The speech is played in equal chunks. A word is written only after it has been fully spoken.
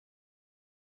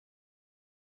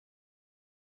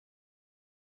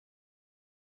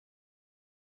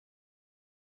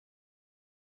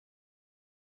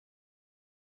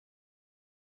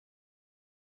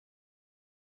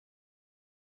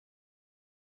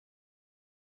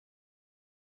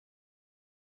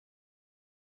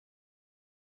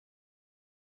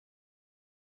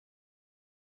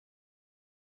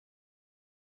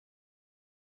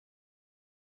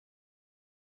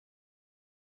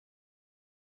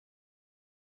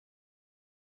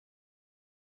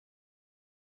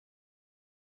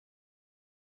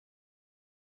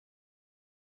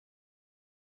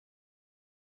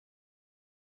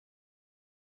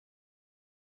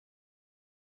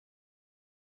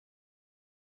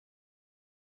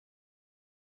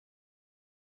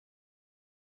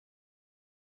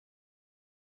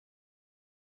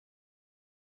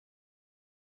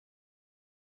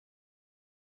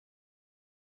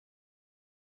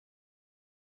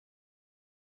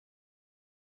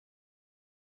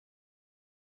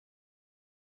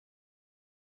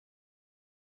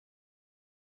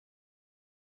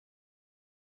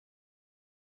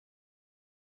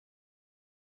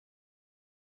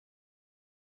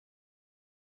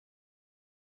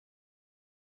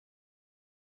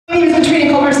My name is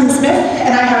Katrina Culberson Smith,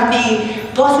 and I have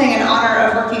the blessing and honor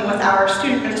of working with our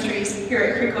student ministries here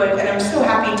at Creekwood, and I'm so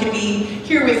happy to be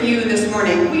here with you this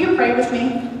morning. Will you pray with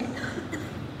me?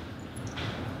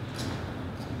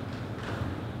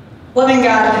 Loving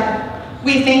God,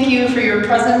 we thank you for your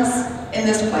presence in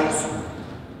this place,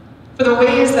 for the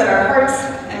ways that our hearts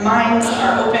and minds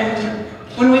are opened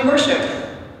when we worship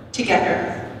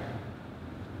together.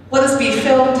 Let us be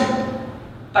filled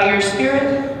by your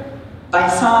Spirit, by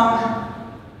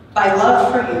song, by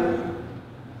love for you.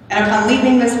 And upon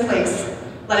leaving this place,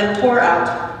 let it pour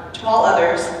out to all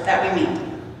others that we meet.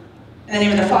 In the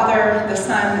name of the Father, the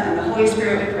Son, and the Holy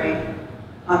Spirit we pray.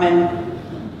 Amen.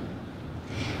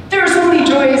 There are so many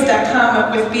joys that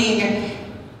come with being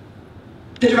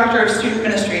the director of student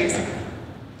ministries.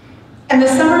 And the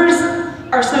summers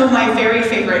are some of my very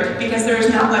favorite because there is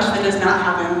not much that does not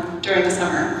happen during the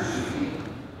summer.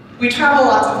 We travel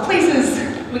lots of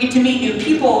places, we get to meet new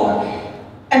people,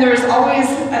 and there is always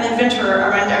an adventure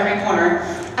around every corner.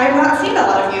 I have not seen a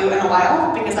lot of you in a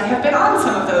while because I have been on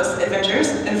some of those adventures.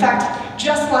 In fact,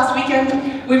 just last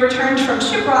weekend, we returned from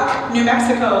Shiprock, New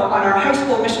Mexico on our high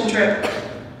school mission trip.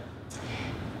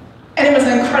 And it was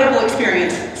an incredible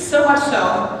experience, so much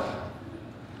so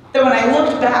that when I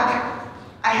looked back,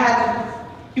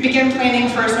 we began planning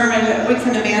for a sermon weeks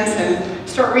in advance and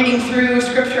start reading through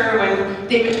scripture when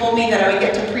David told me that I would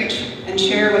get to preach and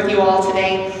share with you all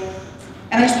today.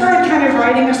 And I started kind of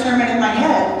writing a sermon in my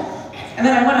head, and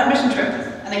then I went on a mission trip,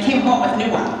 and I came home with a new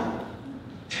one.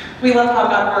 We love how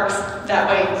God works that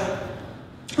way.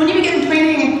 When you begin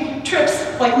planning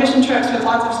trips, like mission trips with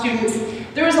lots of students,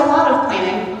 there is a lot of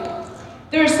planning.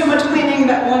 There is so much planning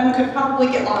that one could probably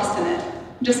get lost in it.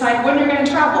 Decide when you're going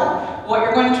to travel, what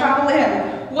you're going to travel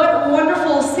in, what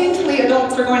wonderful saintly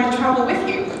adults are going to travel with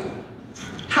you,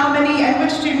 how many and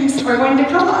which students are going to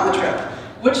come on the trip,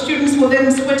 which students will then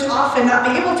switch off and not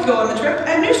be able to go on the trip,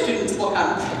 and new students will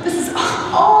come. This is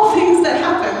all things that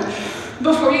happen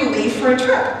before you leave for a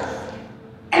trip.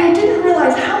 And I didn't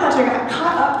realize how much I got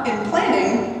caught up in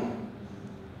planning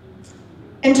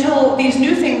until these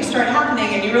new things start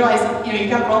happening and you realize, you've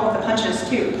got to roll with the punches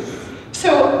too.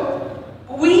 So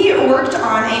we worked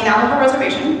on a Navajo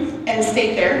reservation and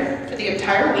stayed there for the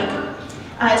entire week.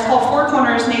 It's called Four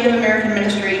Corners Native American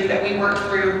Ministry that we worked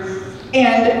through,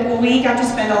 and we got to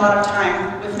spend a lot of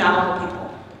time with Navajo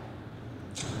people.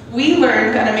 We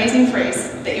learned an amazing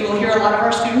phrase that you will hear a lot of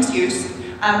our students use.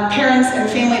 Parents and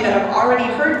family that have already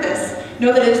heard this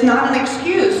know that it's not an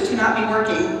excuse to not be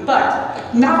working,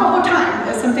 but Navajo time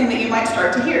is something that you might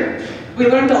start to hear. We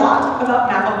learned a lot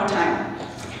about Navajo time.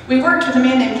 We worked with a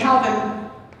man named Calvin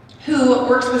who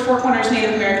works with Four Corners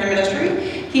Native American Ministry.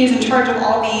 He is in charge of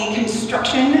all the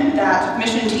construction that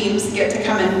mission teams get to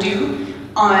come and do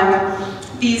on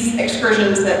these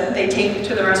excursions that they take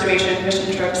to the reservation,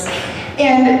 mission trips.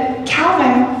 And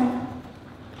Calvin,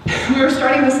 we were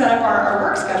starting to set up our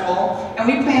work schedule, and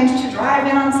we planned to drive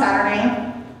in on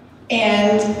Saturday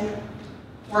and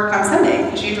work on Sunday,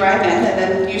 because you drive in and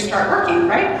then you start working,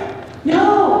 right?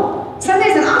 No,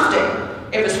 Sunday's an off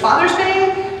day. It was Father's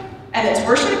Day, and it's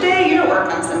worship day, you don't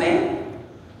work on Sunday.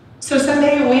 So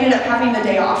Sunday, we ended up having the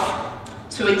day off.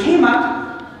 So we came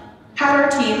up, had our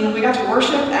team, we got to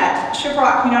worship at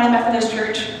Shiprock United Methodist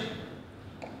Church,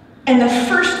 and the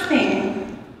first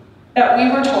thing that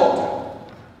we were told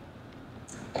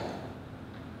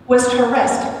was to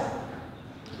rest.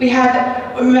 We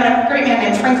met a great man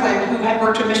named Franklin who had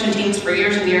worked with mission teams for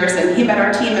years and years, and he met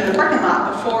our team in the parking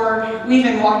lot before we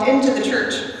even walked into the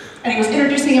church. And he was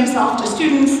introducing himself to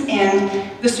students, and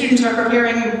the students are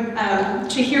preparing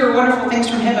to hear wonderful things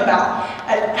from him about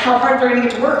how hard they're going to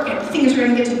get to work and things they're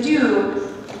going to get to do.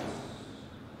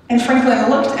 And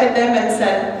Franklin looked at them and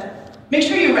said, make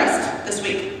sure you rest this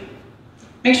week.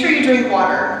 Make sure you drink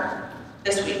water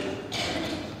this week.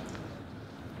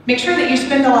 Make sure that you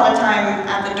spend a lot of time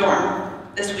at the dorm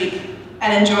this week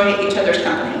and enjoy each other's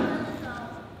company.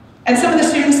 And some of the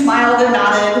students smiled and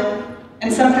nodded,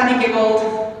 and some kind of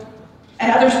giggled,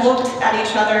 and others looked at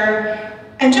each other,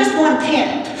 and just one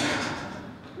panicked.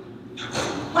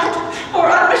 What? We're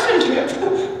on a mission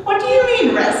trip. What do you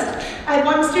mean rest? I had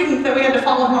one student that we had to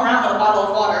follow him around with a bottle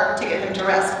of water to get him to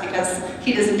rest because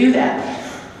he doesn't do that.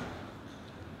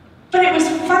 But it was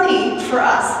funny for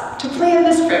us to plan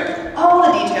this trip, all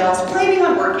the details, planning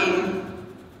on working,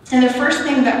 and the first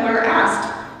thing that we're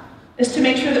asked is to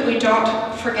make sure that we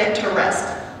don't forget to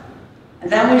rest.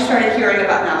 And then we started hearing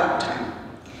about Navajo time.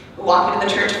 We walk into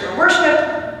the church for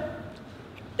worship.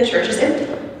 The church is empty.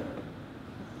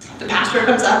 The pastor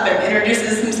comes up and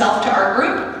introduces himself to our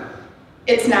group.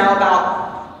 It's now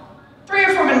about 3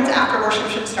 or 4 minutes after worship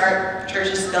should start. Church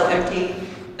is still empty.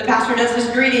 The pastor does his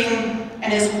greeting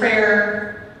and his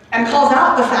prayer and calls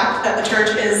out the fact that the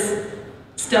church is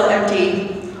still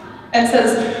empty and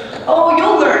says, oh,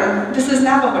 you'll learn, this is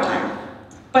Navajo time.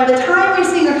 By the time we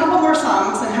sing a couple more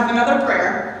songs and have another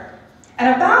prayer,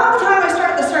 and about the time I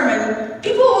start the sermon,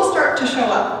 people will start to show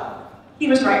up. He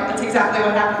was right, that's exactly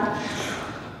what happened.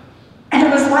 And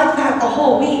it was like that the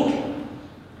whole week.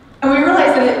 And we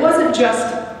realized that it wasn't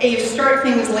just a start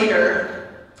things later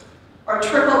or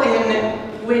trickle in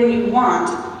when you want,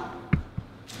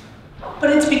 but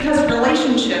it's because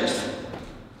relationships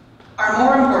are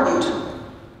more important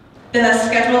than a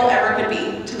schedule ever could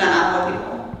be to Navajo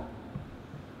people.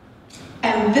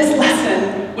 And this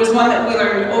lesson was one that we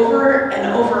learned over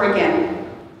and over again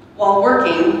while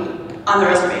working on the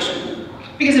reservation.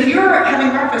 Because if you're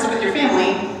having breakfast with your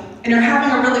family and you're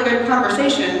having a really good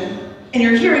conversation and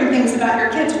you're hearing things about your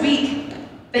kid's week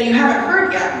that you haven't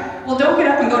heard yet, well, don't get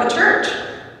up and go to church.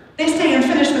 They stay and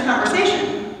finish the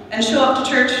conversation and show up to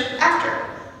church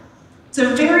after. It's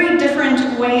a very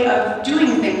different way of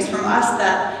doing things from us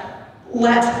that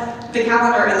let the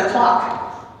calendar and the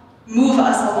clock move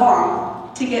us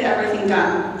along to get everything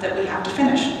done that we have to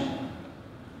finish.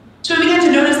 So we began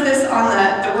to notice this on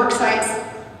the work sites,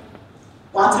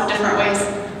 lots of different ways.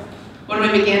 When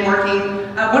we began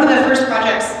working, one of the first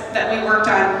projects that we worked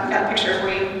on, got a picture for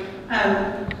you.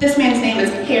 This man's name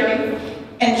is Harry,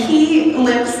 and he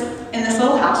lives in this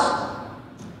little house.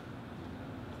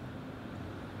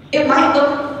 It might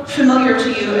look familiar to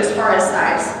you as far as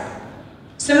size.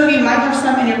 Some of you might have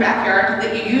some in your backyard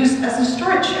that you use as a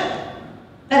storage shed.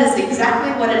 That is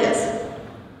exactly what it is.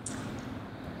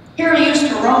 Harry used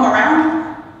to roam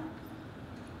around,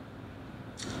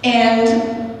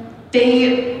 and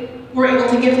they were able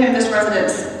to give him this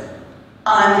residence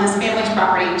on his family's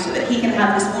property so that he can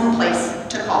have his own place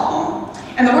to call home.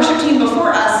 And the worship team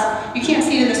before us, you can't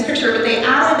see it in this picture, but they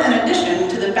added an addition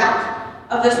to the back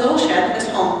of this little shed, this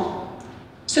home,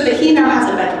 so that he now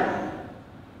has a bedroom.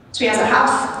 So he has a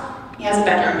house, he has a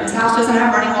bedroom. His house doesn't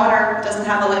have running water, doesn't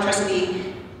have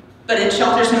electricity, but it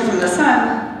shelters him from the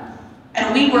sun.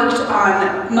 And we worked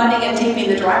on mudding and taping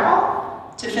the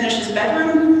drywall to finish his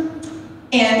bedroom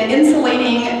and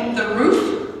insulating the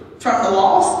roof from the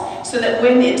walls so that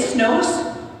when it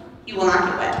snows, he will not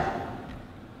get wet.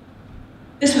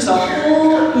 This was a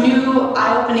whole new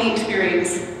eye-opening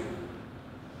experience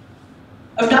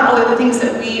of not only the things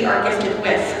that we are gifted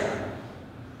with,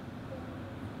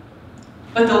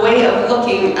 but the way of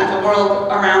looking at the world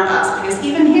around us. Because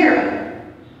even here,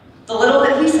 the little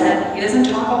that he said, he doesn't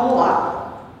talk a whole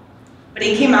lot, but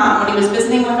he came out when he was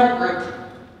visiting with our group.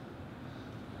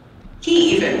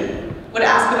 He even would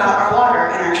ask about our water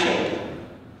and our shade,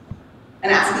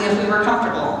 and asking if we were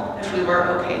comfortable, if we were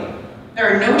okay.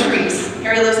 There are no trees.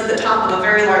 Harry lives at the top of a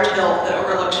very large hill that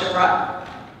overlooks Shiprock,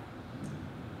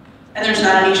 and there's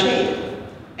not any shade.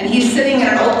 And he's sitting in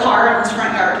an old car in his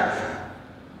front yard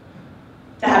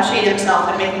to have shade himself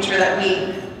and making sure that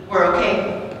we were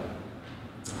okay.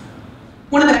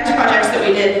 One of the next projects that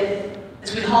we did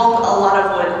is we hauled a lot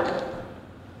of wood.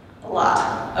 A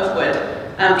lot of wood.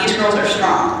 These girls are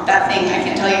strong. That thing, I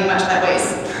can't tell you how much that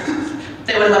weighs.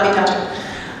 They wouldn't let me touch it.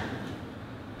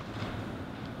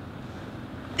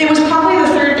 It was probably the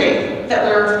second day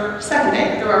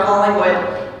that we were hauling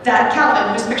wood, that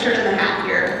Calvin, who's pictured in the hat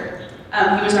here,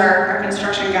 he was our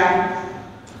construction guy.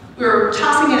 We were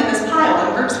tossing it in this pile,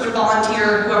 and groups would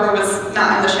volunteer, whoever was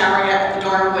not in the shower yet at the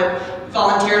dorm would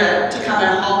volunteer to come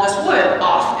and haul this wood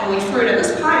off, and we threw it in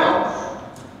this pile.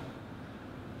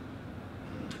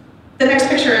 The next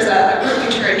picture is a group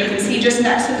picture, and you can see just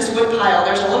next to this wood pile,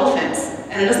 there's a little fence.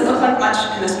 And it doesn't look like much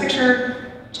in this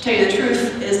picture. To tell you the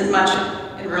truth, it isn't much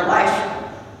in real life.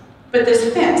 But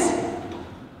this fence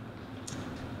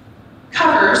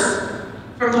covers,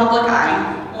 from public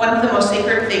eye, one of the most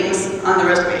sacred things on the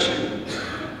reservation.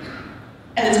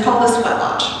 And it's called the sweat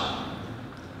lodge.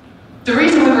 The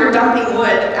reason we were dumping wood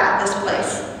at this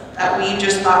place that we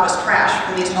just thought was trash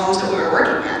from these homes that we were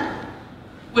working at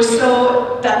was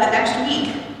so that the next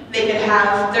week they could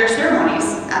have their ceremonies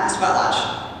at the sweat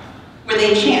lodge, where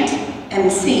they chant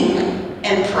and sing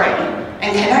and pray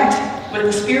and connect with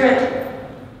the Spirit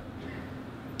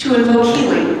to invoke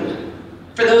healing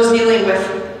for those dealing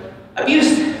with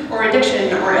abuse or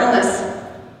addiction or illness.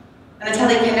 And it's how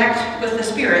they connect with the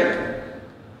Spirit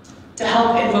to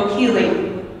help invoke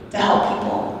healing, to help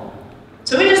people.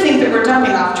 So we just think that we're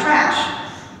dumping off trash.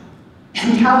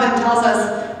 And Calvin tells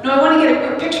us, no, I want to get a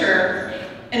group picture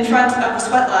in front of the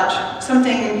sweat lodge,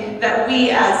 something that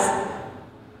we as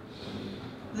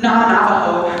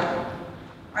non-Navajo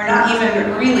are not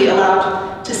even really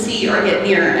allowed to see or get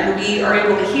near, and we are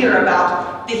able to hear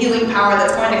about the healing power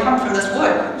that's going to come from this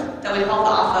wood that we hauled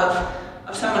off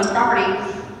of someone's property.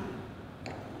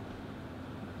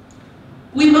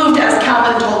 We moved as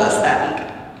Calvin told us that week.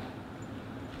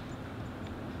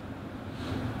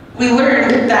 We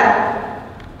learned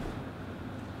that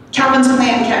Calvin's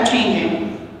plan kept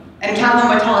changing, and Calvin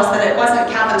would tell us that it wasn't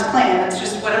Calvin's plan, it's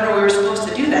just whatever we were supposed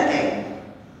to do that day.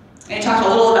 And he talked a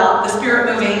little about the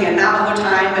Spirit moving and Navajo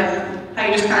time and how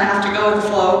you just kind of have to go with the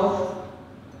flow.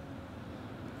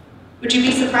 Would you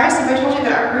be surprised if I told you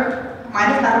that our group might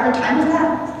have had a hard time with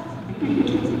that?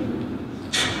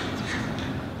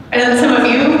 And then some of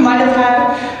you might have had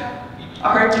a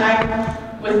hard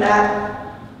time with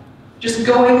that, just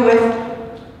going with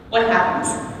what happens.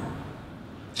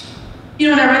 You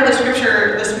know, when I read the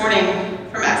scripture this morning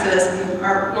from Exodus, and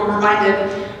we're reminded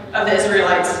of the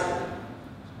Israelites,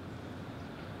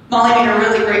 Molly made a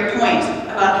really great point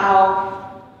about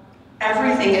how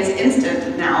everything is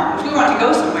instant now. If we want to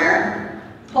go somewhere,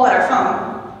 pull out our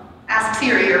phone, ask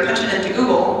Siri or punch it into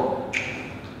Google,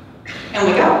 and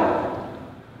we go.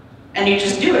 And you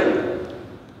just do it.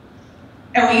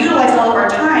 And we utilize all of our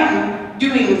time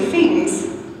doing things.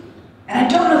 And I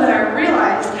don't know that I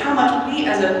realized how much we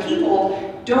as a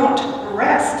people don't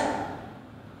rest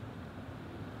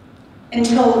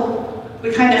until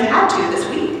we kind of had to this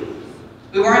week.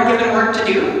 We weren't given work to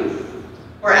do.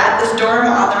 We're at this dorm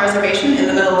on the reservation in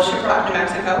the middle of Shiprock, New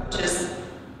Mexico, which is,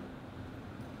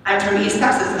 I'm from East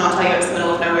Texas, and I'll tell you it's the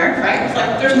middle of nowhere, right? It's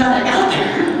like there's nothing out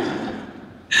there.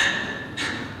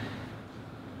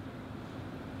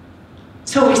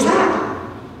 So we sat,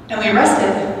 and we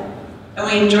rested, and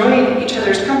we enjoyed each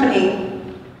other's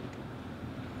company.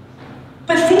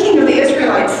 But thinking of the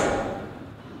Israelites,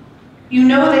 you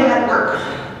know they had work,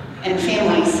 and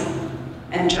families,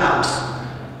 and jobs,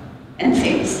 and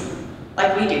things,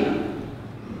 like we do.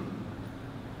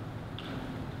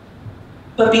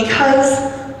 But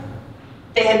because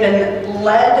they had been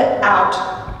led out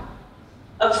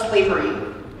of slavery,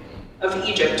 of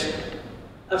Egypt,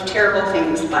 of terrible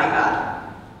things by God,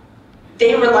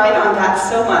 they relied on that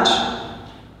so much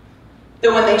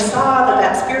that when they saw that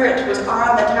that Spirit was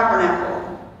on the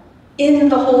tabernacle, in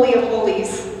the Holy of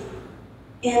Holies,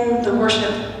 in the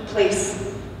worship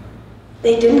place,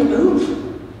 they didn't move.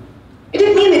 It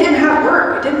didn't mean they didn't have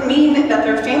work. It didn't mean that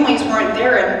their families weren't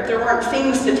there and there weren't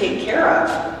things to take care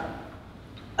of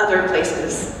other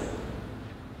places.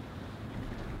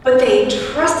 But they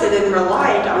trusted and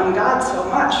relied on God so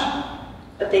much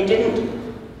that they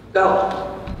didn't go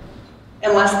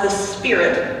unless the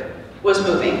Spirit was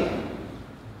moving.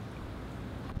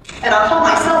 And I'll call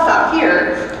myself out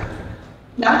here,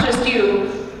 not just you.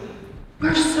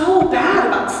 We're so bad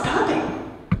about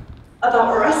stopping,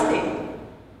 about resting.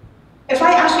 If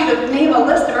I asked you to name a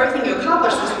list of everything you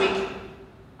accomplished this week,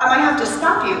 I might have to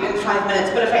stop you in 5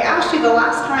 minutes, but if I asked you the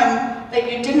last time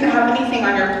that you didn't have anything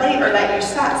on your plate or that you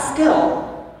sat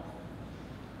still,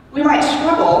 we might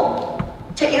struggle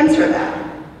to answer that.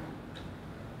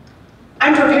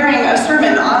 I'm preparing a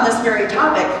sermon on this very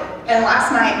topic, and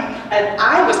last night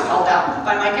I was called out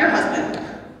by my dear husband.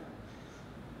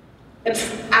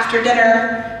 It's after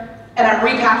dinner, and I'm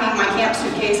repacking my camp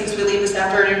suitcase as we leave this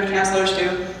afternoon, counselors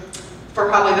do, for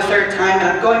probably the third time, and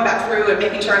I'm going back through and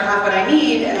making sure I have what I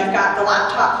need, and I've got the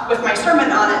laptop with my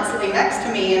sermon on it sitting next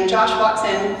to me, and Josh walks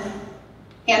in,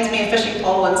 hands me a fishing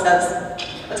pole, and says,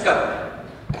 "Let's go."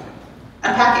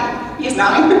 I'm packing. He's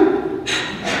nodding.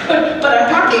 but I'm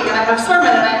packing, and I have sermon,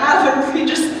 and I have, and he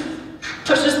just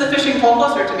pushes the fishing pole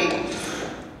closer to me.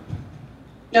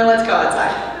 No, let's go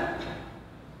outside.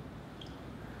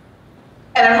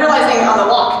 And I'm realizing on the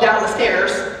walk down the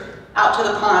stairs, out to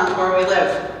the pond where we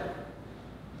live,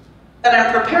 that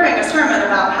I'm preparing a sermon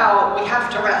about how we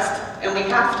have to rest, and we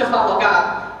have to follow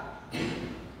God.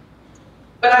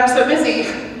 But I'm so busy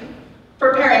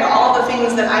preparing all the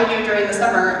things that I do during the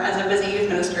summer as a busy youth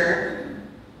minister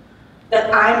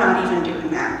that I'm not even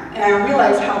doing that. And I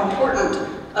realize how important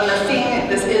of a thing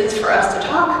this is for us to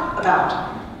talk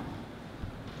about.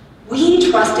 We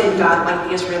trust in God like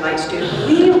the Israelites do.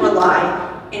 We rely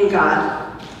in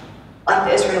God like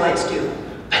the Israelites do.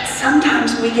 But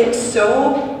sometimes we get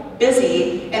so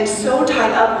busy and so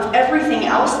tied up with everything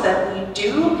else that we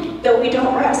do that we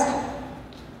don't rest.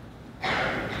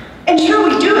 And sure,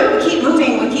 we do it. We keep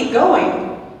moving. We keep going.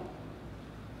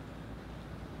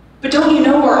 But don't you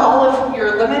know where all of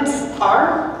your limits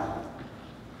are?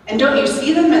 And don't you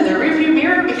see them in the rearview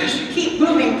mirror because you keep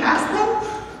moving past them?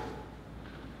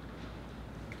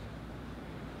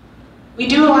 We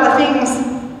do a lot of things.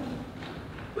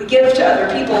 We give to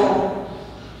other people.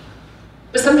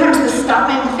 But sometimes the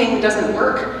stopping thing doesn't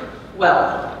work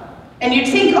well. And you'd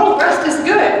think, oh, rest is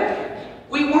good.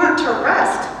 We want to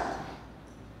rest.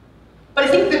 But I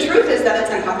think the truth is that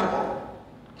it's uncomfortable.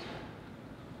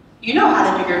 You know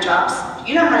how to do your jobs.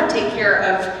 You know how to take care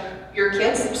of your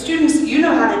kids. Students, you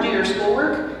know how to do your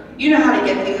schoolwork. You know how to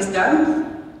get things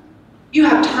done. You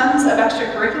have tons of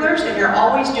extracurriculars and you're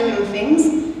always doing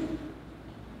things.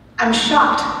 I'm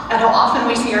shocked at how often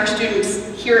we see our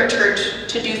students here at church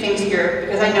to do things here,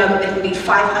 because I know that they can be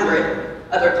 500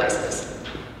 other places.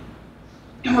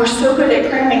 And we're so good at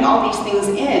cramming all these things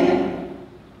in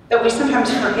that we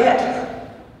sometimes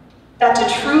forget that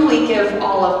to truly give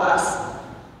all of us,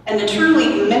 and to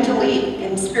truly be mentally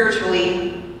and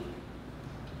spiritually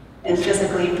and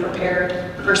physically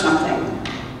prepared for something,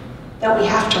 that we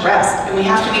have to rest and we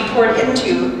have to be poured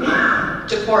into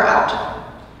to pour out.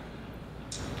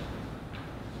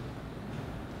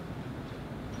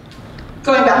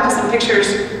 Going back to some pictures,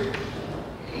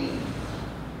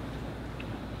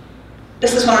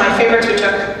 this is one of my favorites we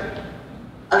took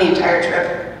on the entire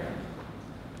trip.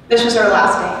 This was our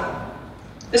last day.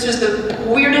 This was the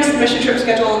weirdest mission trip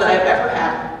schedule that I've ever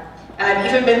had. And I've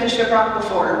even been to Shiprock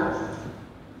before,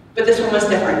 but this one was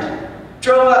different.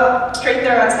 Drove up straight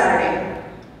there on Saturday,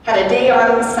 had a day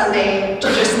on Sunday to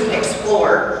just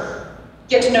explore,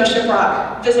 get to know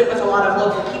Shiprock, visit with a lot of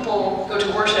local people, go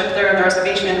to worship there in the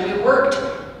reservation. We worked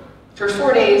for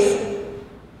 4 days,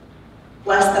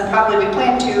 less than probably we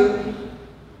planned to.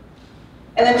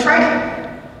 And then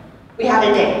Friday, we had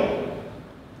a day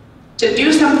to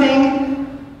do something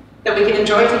that we could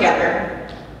enjoy together.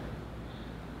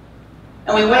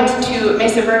 And we went to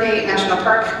Mesa Verde National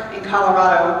Park in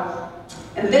Colorado.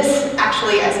 And this,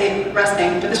 actually, I say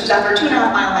resting, but this was after a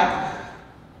 2.5-mile hike.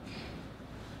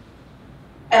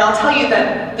 And I'll tell you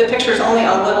that the picture is only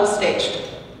a little staged,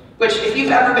 which if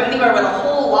you've ever been anywhere with a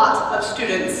whole lot of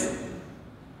students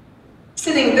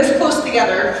sitting this close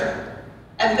together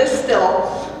and this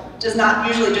still does not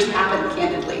usually just happen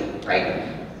candidly, right?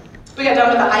 We got done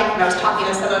with the hike and I was talking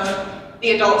to some of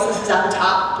the adults. This is at the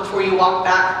top before you walk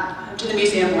back to the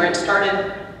museum where it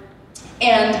started.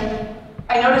 And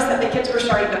I noticed that the kids were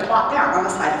starting to plop down on the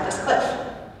side of this cliff.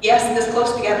 Yes, this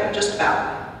close together, just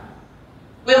about.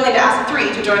 We only had to ask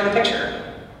 3 to join the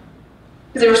picture,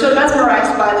 because they were so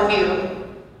mesmerized by the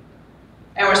view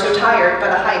and were so tired by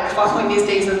the hike following these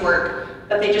days of work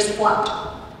that they just flopped.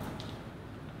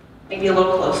 Maybe a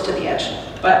little close to the edge,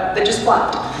 but they just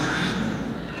flopped.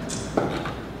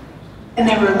 And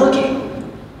they were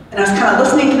looking, and I was kind of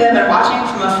listening to them and watching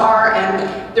from afar,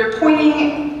 and they're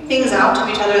pointing things out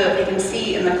to each other that they can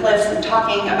see in the cliffs and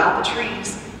talking about the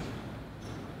trees.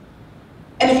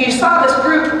 And if you saw this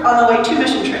group on the way to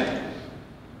mission trip,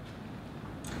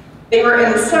 they were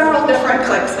in several different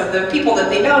cliques of the people that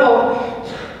they know,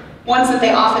 ones that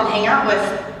they often hang out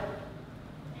with.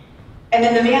 And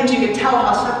in the vans, you could tell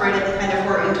how separated they kind of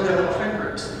were into their little friend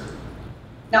groups.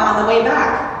 Now, on the way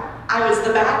back, I was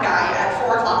the bad guy at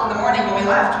 4 o'clock in the morning when we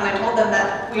left, when I told them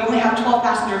that we only have 12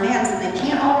 passenger vans and they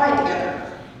can't all ride together.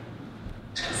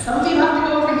 Some of you have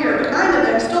to go over here, but 9 of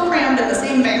them still crammed in the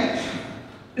same van,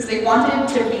 because they wanted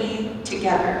to be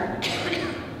together.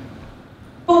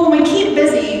 But when we keep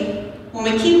busy, when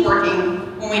we keep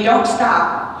working, when we don't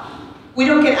stop, we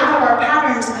don't get out of our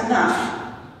patterns enough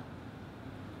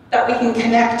that we can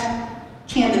connect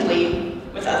candidly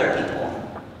with other people.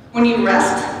 When you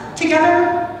rest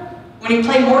together, when you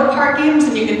play more card games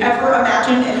than you could ever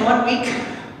imagine in 1 week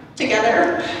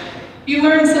together, you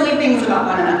learn silly things about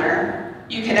one another.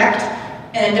 You connect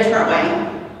in a different way.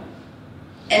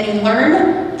 And you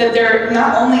learn that there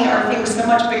not only are things so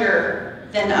much bigger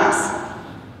than us,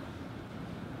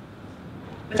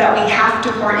 but that we have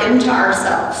to pour into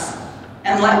ourselves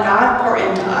and let God pour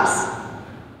into us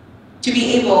to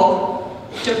be able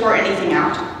to pour anything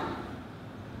out.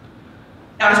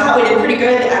 Now, I thought we did pretty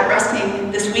good at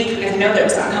resting this week, because I know that it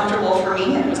was uncomfortable for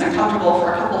me and it was uncomfortable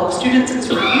for a couple of students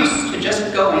because we're used to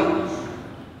just going.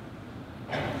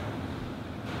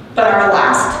 But our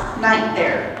last night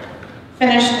there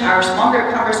finished our small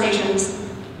group conversations,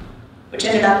 which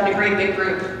ended up in a great big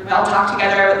group. We all talked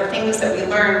together about the things that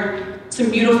we learned.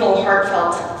 Some beautiful,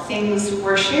 heartfelt things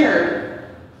were shared,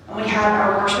 and we had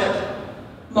our worship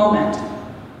moment.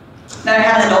 Then I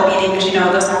had an adult meeting, because you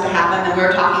know those have to happen, and we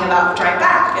were talking about the drive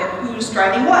back and who's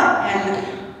driving what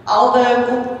and all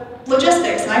the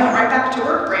logistics, and I went right back to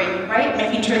work brain, right?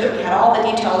 Making sure that we had all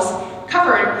the details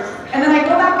covered. And then I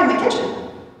go back in the kitchen,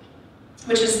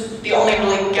 which is the only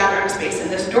really gathering space in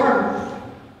this dorm,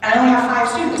 and I only have 5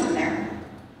 students in there.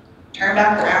 Turn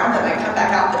back around and I come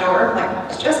back out the door, I'm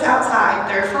like, it's just outside,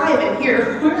 there are 5 in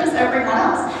here, where is everyone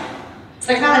else?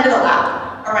 So I kind of did a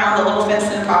lap around the little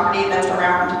fenced-in property that's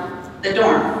around the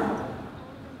dorm.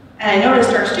 And I noticed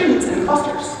our students in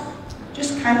clusters,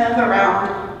 just kind of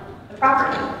around the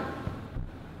property.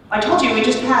 I told you we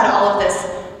just had all of this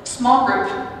small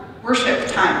group worship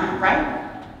time, right?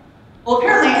 Well,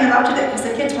 apparently I interrupted it because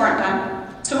the kids weren't done.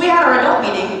 So we had our adult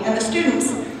meeting, and the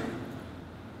students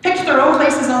picked their own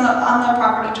places on the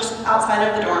property just outside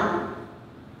of the dorm.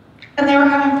 And they were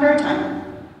having prayer time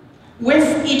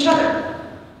with each other,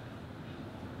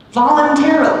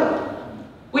 voluntarily.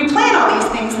 We plan all these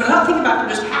things, but I don't think about them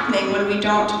just happening when we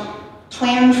don't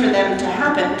plan for them to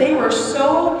happen. They were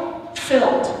so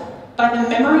filled by the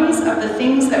memories of the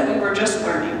things that we were just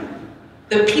learning,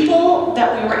 the people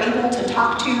that we were able to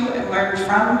talk to and learn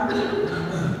from,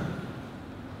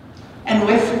 and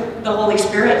with the Holy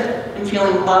Spirit and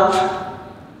feeling love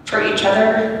for each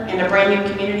other and a brand new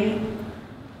community,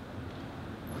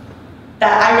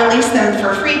 that I released them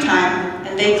for free time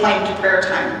and they claimed prayer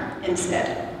time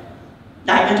instead.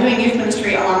 Now, I've been doing youth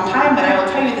ministry a long time, but I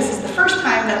will tell you this is the first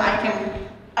time that I can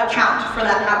account for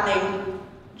that happening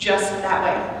just that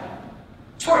way.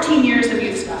 14 years of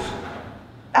youth stuff.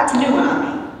 That's new on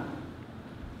me.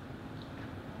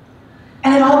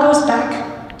 And it all goes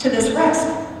back to this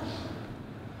rest.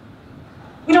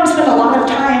 We don't spend a lot of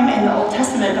time in the Old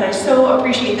Testament, but I so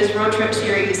appreciate this road trip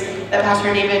series that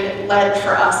Pastor David led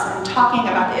for us and talking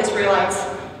about the Israelites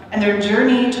and their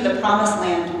journey to the Promised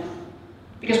Land.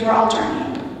 Because we're all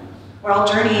journeying. We're all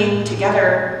journeying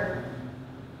together.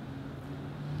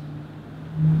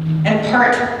 And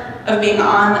part of being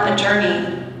on a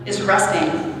journey is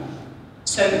resting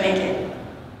so you make it.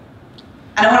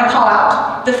 And I want to call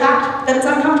out the fact that it's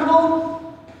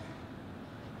uncomfortable,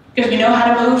 because we know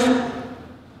how to move.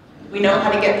 We know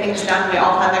how to get things done. We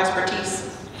all have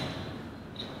expertise.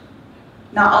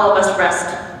 Not all of us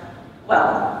rest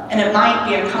well. And it might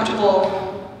be uncomfortable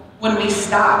when we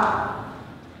stop.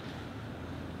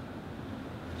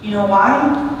 You know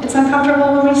why it's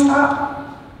uncomfortable when we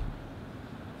stop?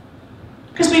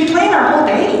 Because we plan our whole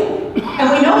day, and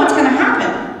we know what's going to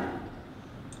happen.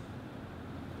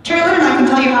 Carrie Lynn and I can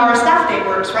tell you how our staff day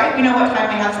works, right? We know what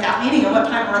time we have staff meeting and what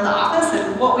time we're in the office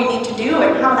and what we need to do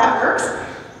and how that works.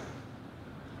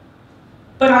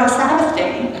 But on a Sabbath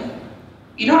day,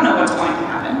 you don't know what's going to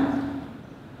happen.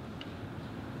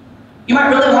 You might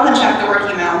really want to check the work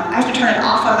email. I have to turn it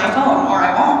off on my phone, or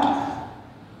I won't.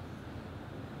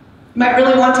 You might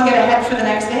really want to get ahead for the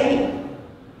next day.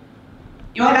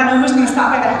 You might not know who's going to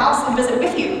stop by the house and visit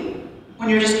with you when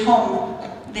you're just home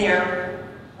there,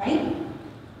 right?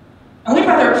 And we'd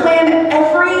rather plan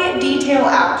every detail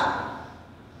out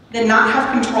than not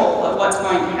have control of what's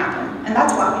going to happen. And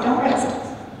that's why we don't rest.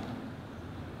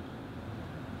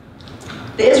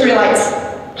 The Israelites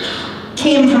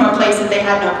came from a place that they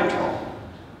had no control.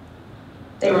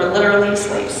 They were literally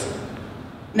slaves.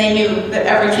 They knew that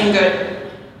everything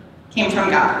good came from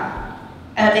God.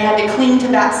 And that they had to cling to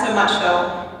that so much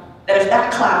so that if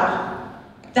that cloud,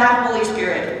 that Holy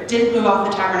Spirit, didn't move off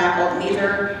the tabernacle,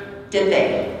 neither did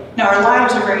they. Now our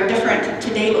lives are very different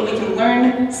today, but we can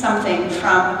learn something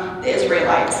from the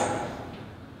Israelites.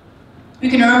 We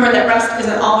can remember that rest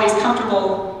isn't always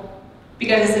comfortable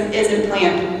because it isn't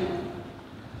planned.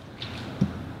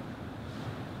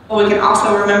 But we can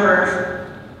also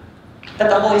remember that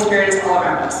the Holy Spirit is all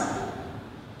around us.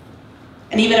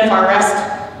 And even if our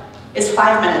rest is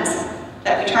 5 minutes,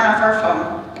 that we turn off our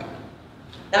phone,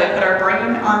 that we put our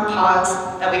brain on pause,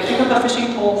 that we pick up a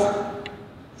fishing pole,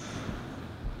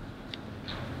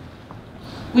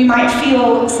 we might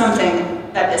feel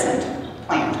something that isn't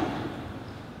planned.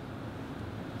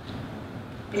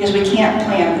 Because we can't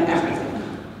plan everything.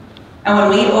 And when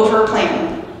we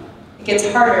overplan, it gets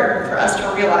harder for us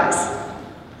to realize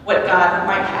what God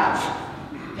might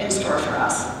have in store for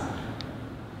us.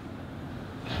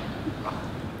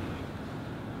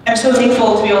 I'm so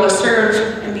thankful to be able to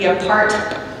serve and be a part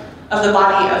of the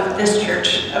body of this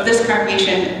church, of this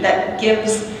congregation that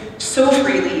gives so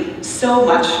freely, so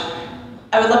much.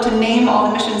 I would love to name all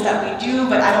the missions that we do,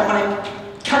 but I don't want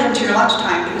to cut into your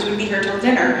lunchtime because we'd be here till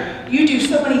dinner. You do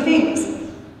so many things.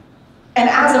 And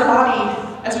as a body,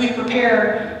 as we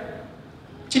prepare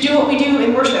to do what we do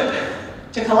in worship,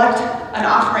 to collect an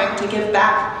offering, to give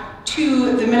back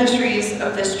to the ministries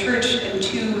of this church and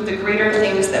to the greater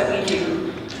things that we do,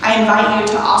 I invite you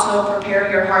to also prepare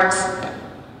your hearts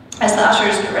as the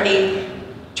ushers get ready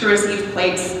to receive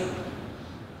plates.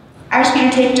 I ask you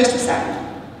to take just a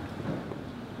second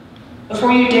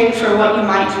before you dig for what you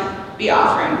might be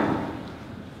offering.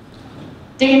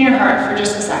 Dig in your heart for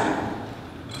just a second.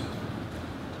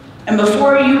 And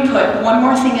before you put one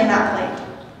more thing in that plate,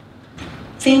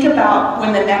 think about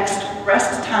when the next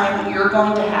rest time you're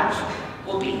going to have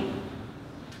will be.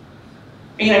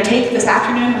 Are you going to take this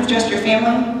afternoon with just your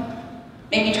family?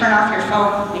 Maybe turn off your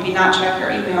phone, maybe not check your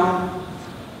email.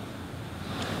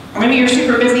 Or maybe you're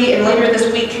super busy and later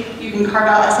this week you can carve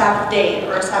out a Sabbath day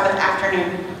or a Sabbath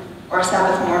afternoon or a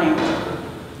Sabbath morning.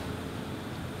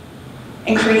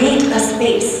 And create a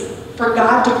space for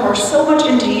God to pour so much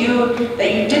into you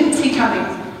that you didn't see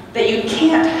coming, that you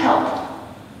can't help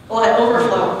but let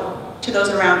overflow to those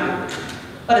around you.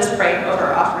 Let us pray over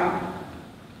our offering.